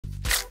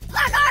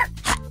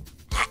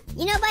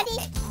You know, buddy,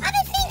 I've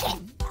been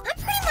thinking. I'm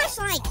pretty much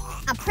like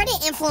a pretty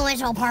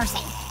influential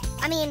person.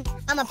 I mean,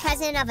 I'm a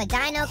president of a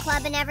dino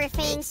club and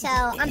everything, so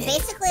I'm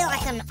basically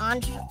like an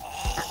I'm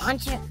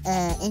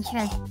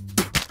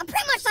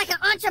pretty much like an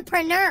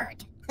entrepreneur.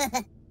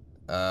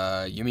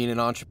 You mean an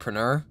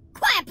entrepreneur?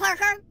 Quiet,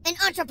 Parker. An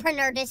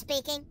entrepreneur is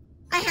speaking.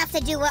 I have to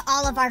do what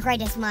all of our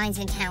greatest minds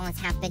and talents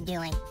have been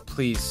doing.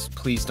 Please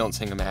don't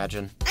sing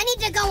Imagine. I need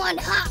to go on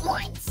Hot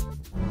Ones.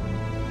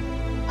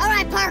 All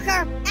right,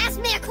 Parker, ask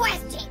me a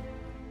question.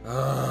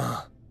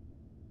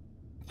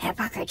 Here,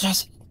 Parker,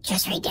 just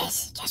read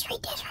this. Just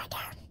read this right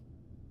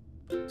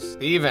there.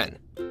 Steven,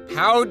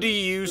 how do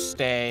you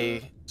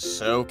stay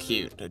so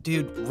cute?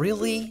 Dude,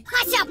 really?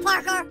 Hush up,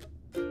 Parker.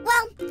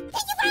 Well, thank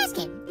you for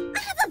asking. I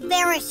have a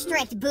very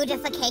strict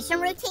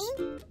bootification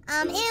routine.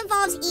 It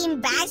involves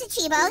eating bags of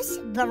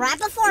Chibos, but right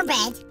before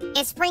bed,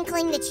 and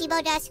sprinkling the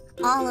Chibo dust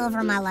all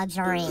over my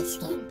luxurious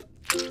skin.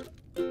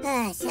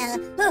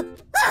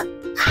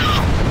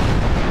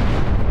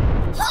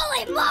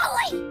 Holy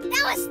moly!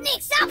 That one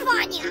sneaks up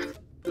on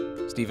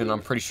ya! Steven,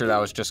 I'm pretty sure that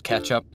was just ketchup.